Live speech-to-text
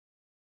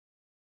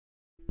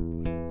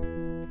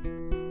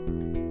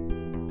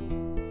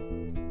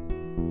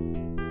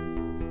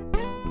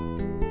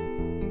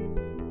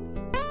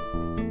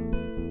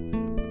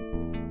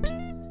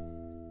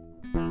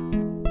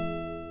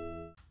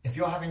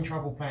you're having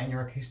trouble playing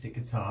your acoustic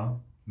guitar,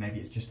 maybe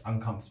it's just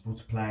uncomfortable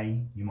to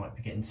play, you might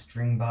be getting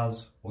string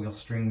buzz, or your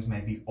strings may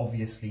be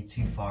obviously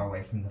too far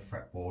away from the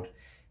fretboard,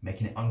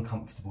 making it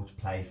uncomfortable to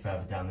play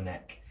further down the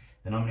neck,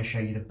 then I'm going to show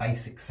you the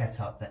basic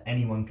setup that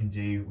anyone can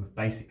do with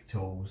basic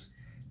tools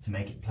to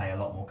make it play a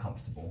lot more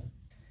comfortable.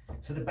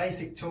 So the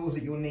basic tools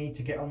that you'll need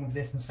to get on with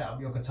this and set up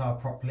your guitar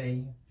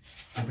properly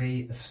will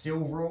be a steel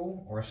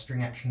rule or a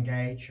string action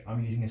gauge.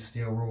 I'm using a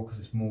steel rule because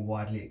it's more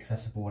widely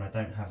accessible and I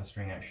don't have a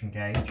string action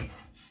gauge.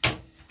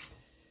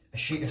 A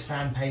sheet of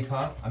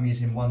sandpaper, I'm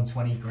using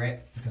 120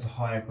 grit because a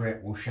higher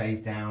grit will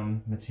shave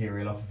down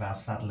material off of our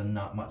saddle and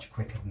nut much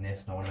quicker than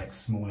this, and I want to make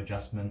small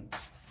adjustments.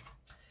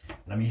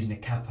 And I'm using a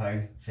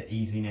capo for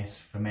easiness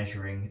for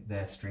measuring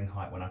the string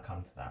height when I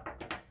come to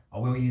that. I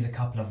will use a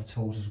couple other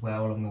tools as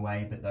well along the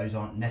way, but those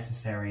aren't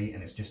necessary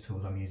and it's just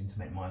tools I'm using to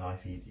make my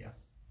life easier.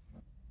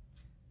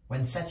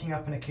 When setting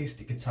up an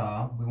acoustic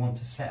guitar, we want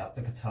to set up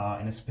the guitar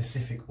in a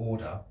specific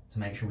order to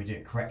make sure we do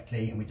it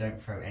correctly and we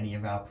don't throw any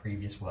of our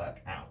previous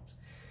work out.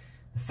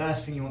 The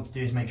first thing you want to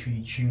do is make sure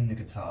you tune the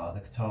guitar. The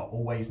guitar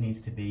always needs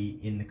to be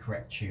in the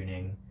correct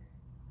tuning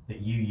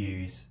that you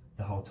use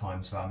the whole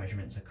time so our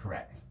measurements are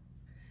correct.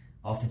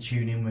 After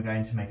tuning, we're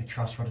going to make a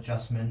truss rod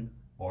adjustment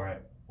or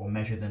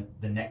measure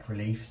the neck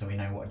relief so we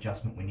know what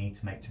adjustment we need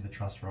to make to the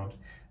truss rod.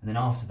 And then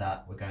after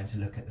that, we're going to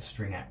look at the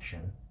string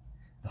action,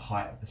 the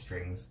height of the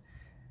strings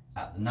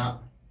at the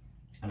nut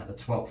and at the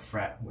 12th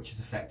fret, which is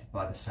affected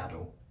by the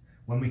saddle.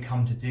 When we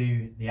come to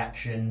do the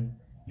action,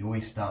 you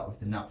always start with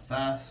the nut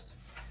first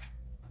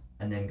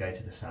and then go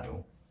to the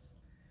saddle.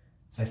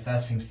 So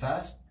first things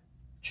first,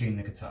 tune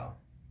the guitar.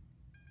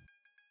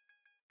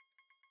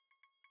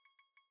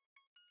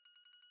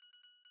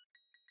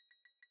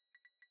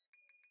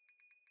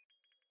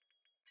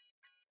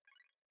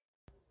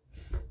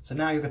 So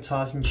now your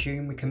guitar's in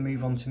tune, we can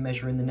move on to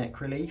measuring the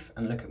neck relief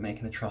and look at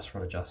making a truss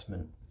rod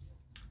adjustment.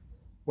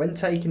 When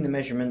taking the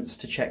measurements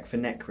to check for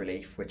neck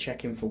relief, we're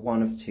checking for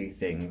one of two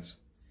things.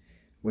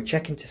 We're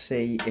checking to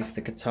see if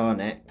the guitar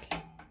neck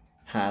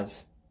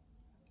has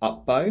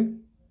up bow,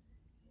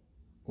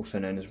 also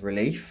known as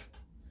relief,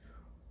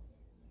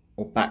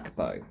 or back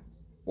bow,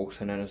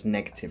 also known as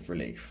negative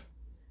relief.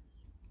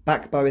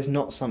 Back bow is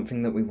not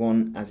something that we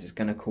want as it's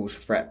going to cause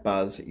fret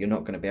buzz. You're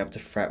not going to be able to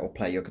fret or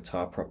play your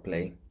guitar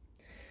properly.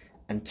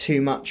 And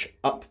too much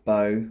up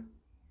bow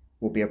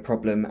will be a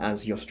problem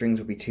as your strings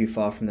will be too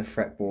far from the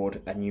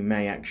fretboard and you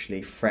may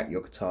actually fret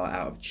your guitar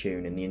out of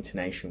tune and the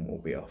intonation will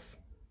be off.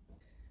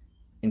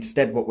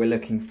 Instead, what we're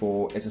looking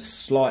for is a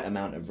slight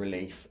amount of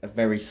relief, a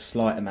very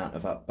slight amount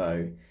of up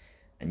bow,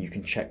 and you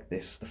can check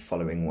this the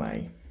following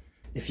way.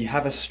 If you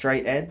have a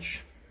straight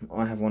edge,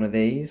 I have one of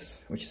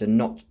these, which is a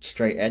not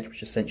straight edge,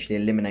 which essentially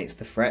eliminates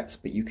the frets,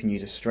 but you can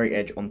use a straight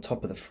edge on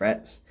top of the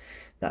frets.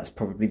 That's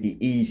probably the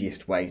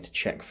easiest way to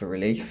check for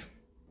relief.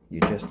 You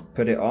just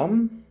put it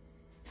on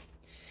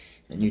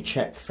and you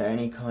check for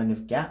any kind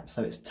of gap.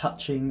 So it's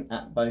touching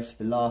at both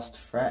the last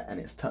fret and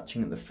it's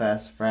touching at the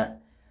first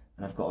fret.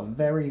 And I've got a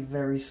very,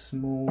 very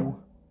small,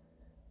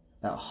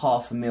 about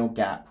 1/2 mil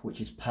gap,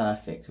 which is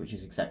perfect, which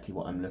is exactly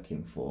what I'm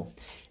looking for.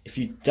 If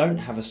you don't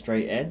have a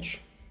straight edge,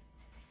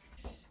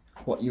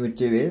 what you would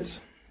do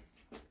is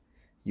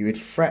you would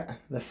fret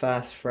the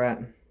first fret,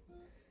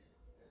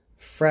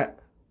 fret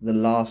the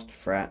last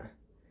fret,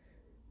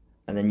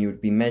 and then you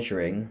would be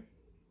measuring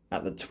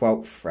at the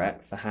 12th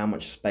fret for how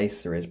much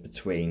space there is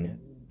between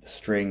the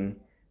string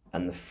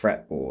and the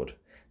fretboard.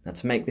 Now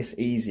to make this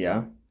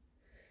easier,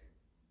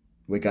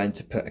 we're going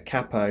to put a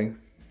capo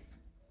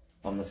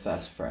on the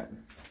first fret.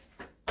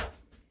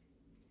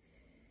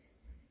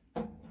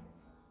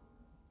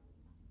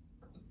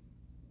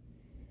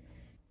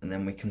 And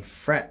then we can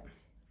fret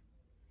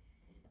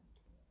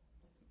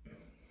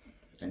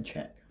and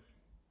check.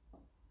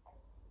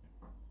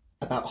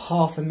 About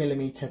 1/2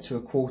 millimeter to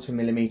 1/4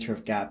 millimeter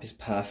of gap is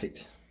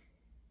perfect.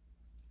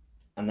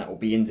 And that will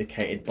be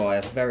indicated by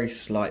a very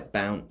slight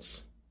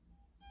bounce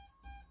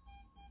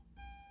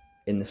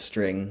in the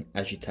string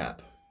as you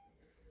tap.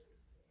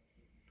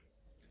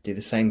 Do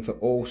the same for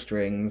all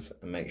strings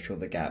and make sure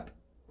the gap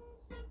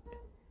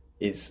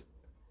is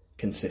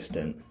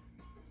consistent.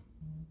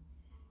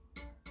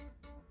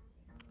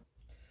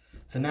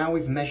 So now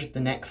we've measured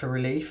the neck for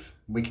relief,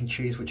 we can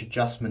choose which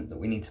adjustment that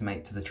we need to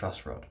make to the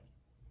truss rod.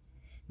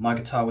 My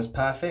guitar was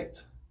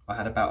perfect. I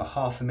had about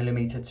 1/2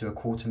 millimeter to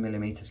 1/4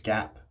 millimeters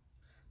gap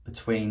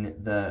between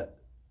the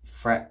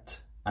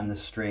fret and the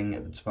string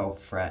at the 12th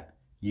fret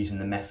using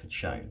the method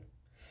shown.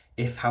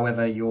 If,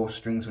 however, your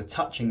strings were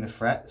touching the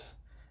frets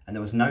and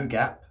there was no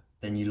gap,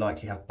 then you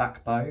likely have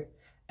back bow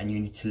and you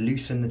need to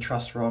loosen the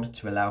truss rod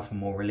to allow for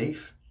more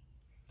relief.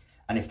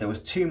 And if there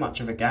was too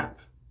much of a gap,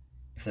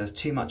 if there was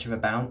too much of a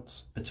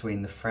bounce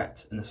between the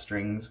fret and the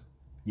strings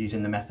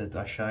using the method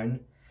I've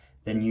shown,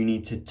 then you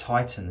need to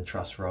tighten the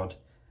truss rod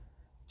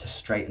to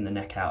straighten the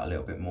neck out a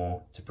little bit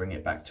more to bring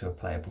it back to a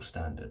playable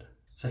standard.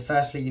 So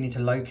firstly, you need to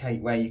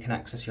locate where you can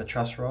access your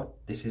truss rod.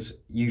 This is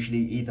usually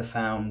either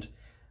found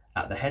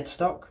at the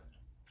headstock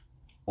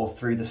or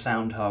through the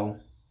sound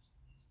hole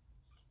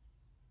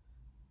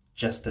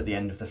just at the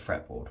end of the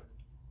fretboard.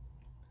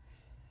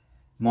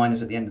 Mine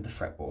is at the end of the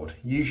fretboard.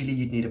 Usually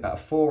you'd need about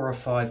a 4 or a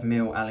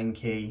 5mm Allen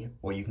key,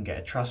 or you can get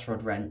a truss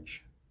rod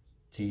wrench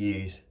to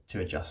use to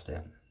adjust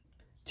it.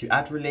 To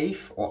add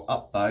relief or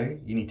up bow,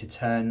 you need to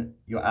turn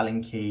your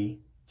Allen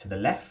key to the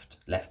left,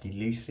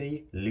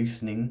 lefty-loosey,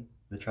 loosening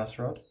the truss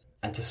rod.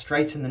 And to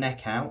straighten the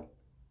neck out,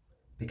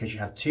 because you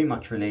have too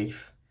much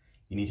relief,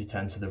 you need to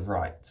turn to the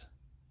right,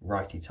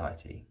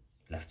 righty-tighty,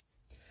 lefty.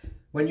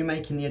 When you're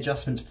making the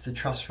adjustments to the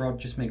truss rod,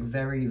 just make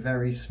very,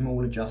 very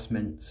small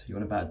adjustments. You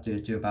want to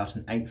do about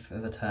 1/8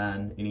 of a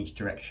turn in each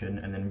direction,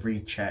 and then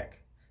recheck,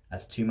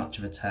 as too much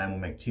of a turn will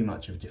make too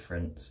much of a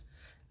difference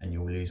and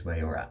you'll lose where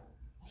you're at.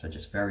 So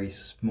just very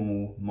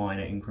small,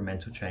 minor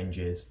incremental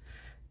changes.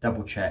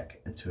 Double check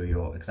until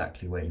you're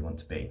exactly where you want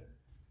to be.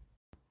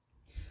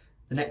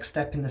 The next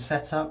step in the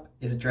setup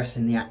is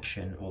addressing the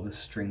action or the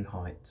string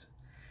height.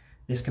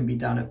 This can be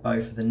done at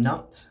both the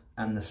nut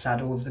and the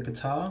saddle of the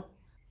guitar,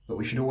 but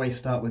we should always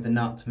start with the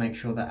nut to make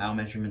sure that our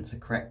measurements are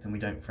correct and we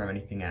don't throw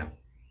anything out.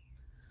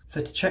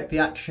 So to check the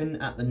action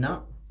at the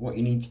nut, what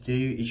you need to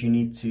do is you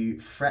need to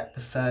fret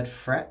the 3rd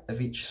fret of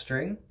each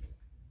string.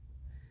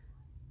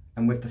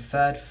 And with the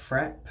 3rd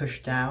fret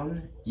pushed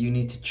down, you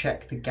need to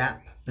check the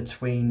gap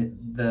between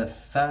the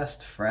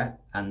 1st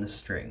fret and the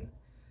string.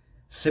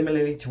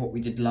 Similarly to what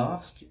we did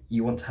last,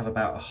 you want to have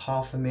about a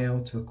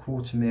 1/2mm to a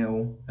 1/4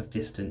 mil of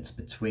distance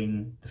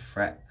between the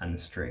fret and the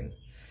string.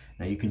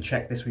 Now you can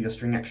check this with your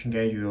string action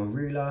gauge or your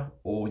ruler,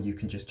 or you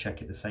can just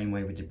check it the same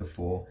way we did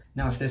before.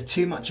 Now if there's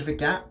too much of a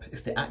gap,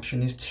 if the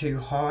action is too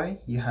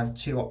high, you have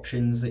 2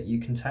 options that you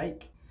can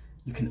take.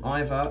 You can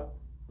either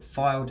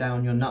file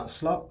down your nut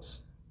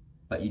slots,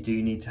 but you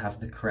do need to have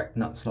the correct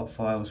nut slot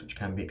files, which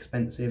can be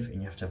expensive,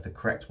 and you have to have the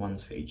correct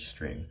ones for each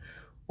string.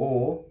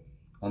 Or,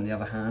 on the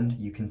other hand,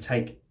 you can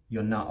take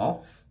your nut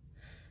off.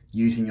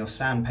 Using your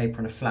sandpaper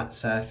on a flat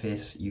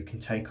surface, you can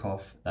take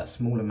off that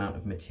small amount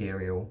of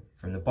material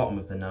from the bottom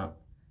of the nut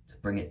to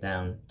bring it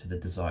down to the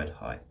desired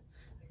height.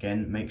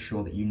 Again, make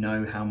sure that you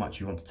know how much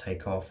you want to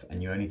take off,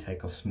 and you only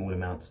take off small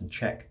amounts, and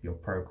check your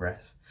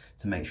progress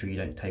to make sure you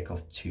don't take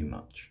off too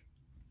much.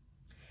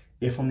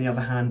 If, on the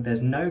other hand,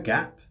 there's no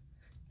gap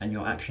and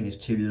your action is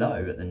too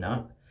low at the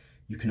nut,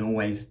 you can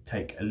always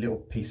take a little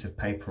piece of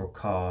paper or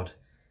card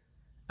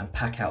and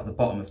pack out the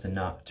bottom of the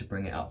nut to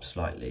bring it up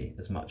slightly,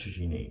 as much as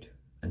you need,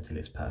 until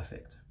it's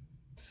perfect.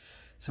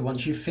 So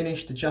once you've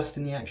finished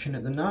adjusting the action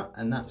at the nut,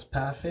 and that's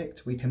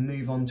perfect, we can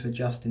move on to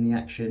adjusting the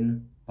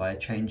action by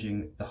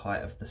changing the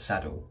height of the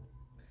saddle.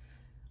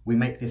 We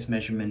make this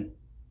measurement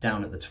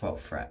down at the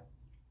 12th fret.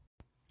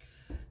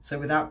 So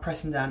without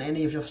pressing down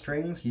any of your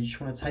strings, you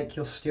just want to take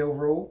your steel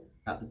rule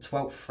at the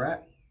 12th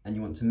fret, and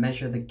you want to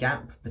measure the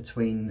gap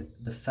between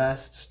the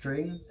 1st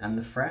string and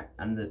the fret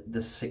and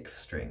the 6th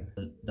string,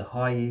 the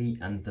high E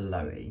and the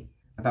low E.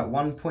 About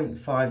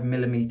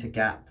 1.5mm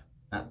gap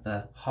at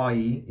the high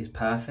E is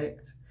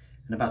perfect,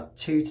 and about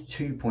 2 to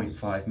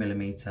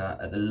 2.5mm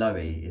at the low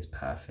E is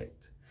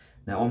perfect.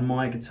 Now on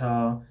my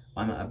guitar,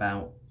 I'm at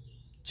about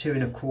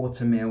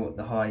 2.25mm at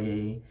the high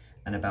E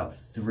and about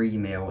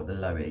 3mm at the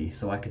low E,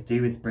 so I could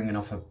do with bringing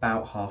off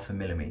about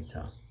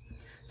 0.5mm.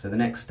 So the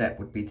next step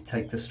would be to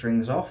take the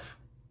strings off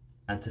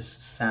and to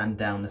sand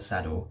down the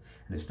saddle,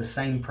 and it's the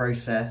same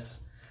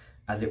process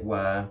as it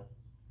were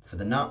for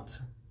the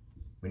nut.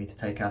 We need to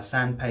take our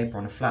sandpaper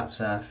on a flat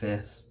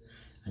surface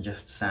and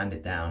just sand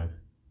it down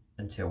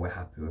until we're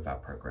happy with our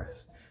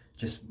progress.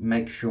 Just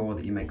make sure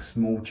that you make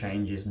small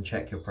changes and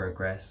check your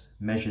progress.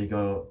 Measure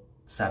your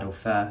saddle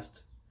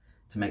first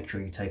to make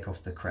sure you take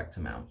off the correct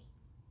amount.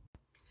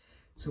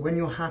 So when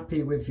you're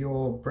happy with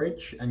your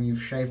bridge and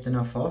you've shaved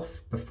enough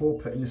off, before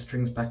putting the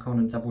strings back on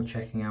and double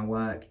checking our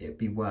work, it'd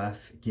be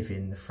worth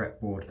giving the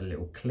fretboard a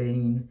little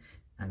clean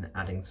and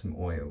adding some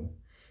oil.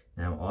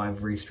 Now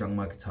I've restrung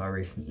my guitar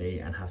recently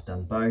and have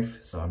done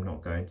both, so I'm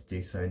not going to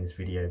do so in this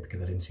video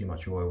because adding too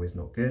much oil is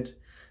not good,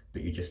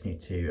 but you just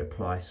need to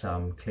apply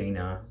some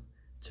cleaner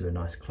to a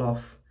nice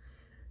cloth,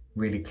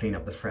 really clean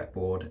up the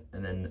fretboard,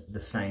 and then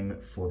the same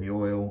for the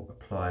oil,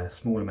 apply a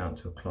small amount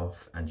to a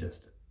cloth and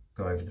just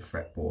go over the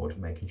fretboard,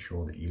 making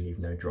sure that you leave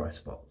no dry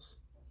spots.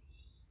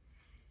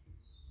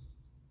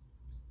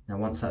 Now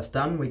once that's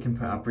done, we can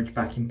put our bridge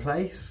back in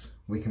place,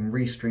 we can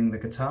restring the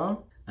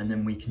guitar, and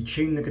then we can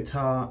tune the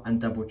guitar and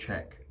double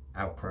check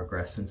our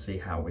progress and see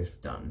how we've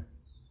done.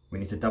 We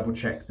need to double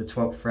check the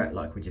 12th fret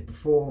like we did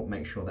before,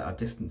 make sure that our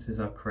distances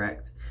are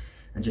correct,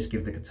 and just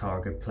give the guitar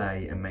a good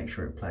play and make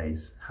sure it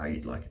plays how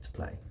you'd like it to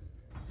play.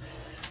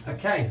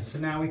 Okay, so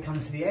now we come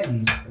to the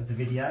end of the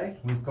video.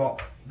 We've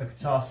got the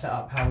guitar set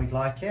up how we'd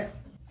like it.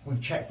 We've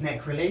checked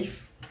neck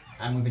relief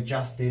and we've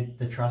adjusted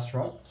the truss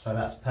rod, so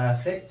that's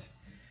perfect.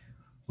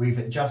 We've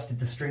adjusted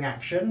the string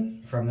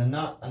action from the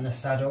nut and the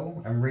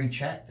saddle and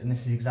rechecked, and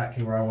this is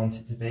exactly where I want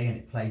it to be, and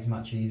it plays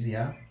much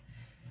easier.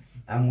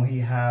 And we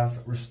have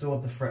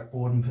restored the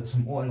fretboard and put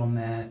some oil on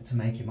there to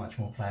make it much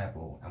more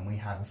playable, and we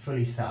have a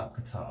fully set up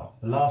guitar.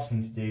 The last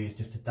thing to do is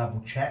just to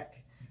double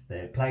check that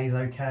it plays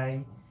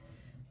okay,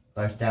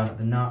 both down at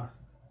the nut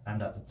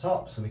and at the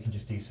top, so we can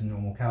just do some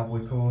normal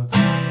cowboy chords.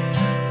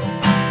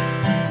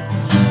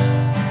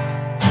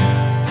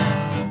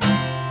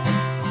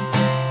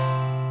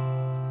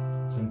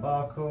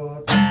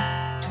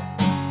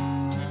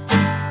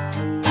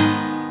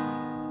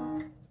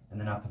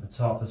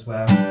 top as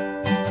well.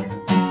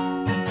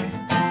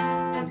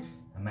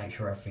 And make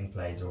sure everything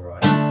plays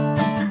alright.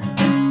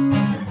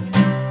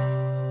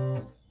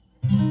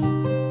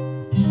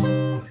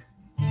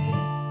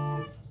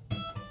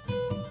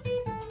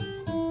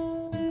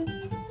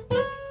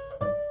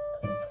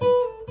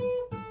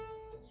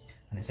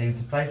 And it seems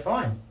to play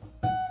fine.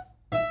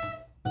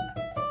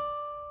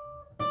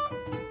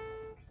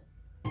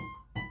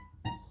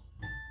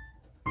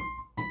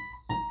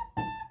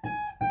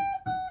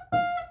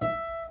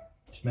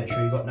 Just make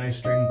sure you've got no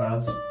string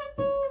buzz.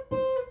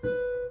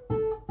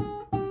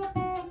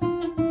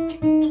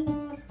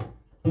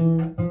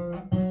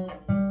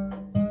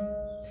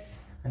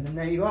 And then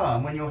there you are,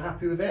 and when you're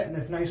happy with it and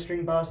there's no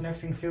string buzz and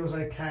everything feels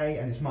okay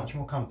and it's much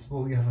more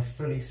comfortable, you have a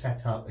fully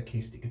set up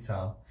acoustic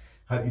guitar.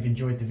 Hope you've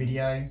enjoyed the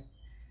video.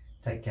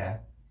 Take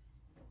care.